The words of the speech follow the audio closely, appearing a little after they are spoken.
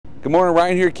Good morning,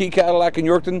 Ryan here, Key Cadillac in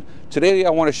Yorkton. Today I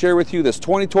want to share with you this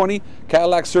 2020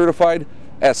 Cadillac certified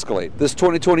Escalade. This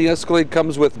 2020 Escalade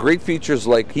comes with great features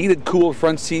like heated cooled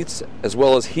front seats, as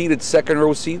well as heated second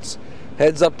row seats,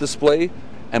 heads-up display,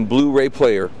 and Blu-ray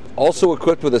player. Also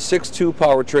equipped with a 6.2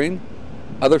 powertrain.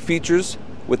 Other features: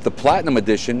 with the Platinum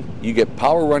Edition, you get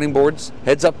power running boards,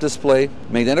 heads-up display,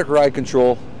 magnetic ride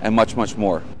control, and much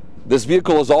more. This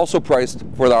vehicle is also priced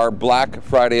for our Black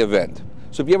Friday event.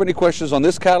 So if you have any questions on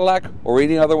this Cadillac or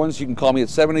any other ones, you can call me at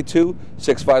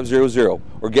 782-6500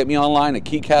 or get me online at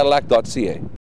keycadillac.ca.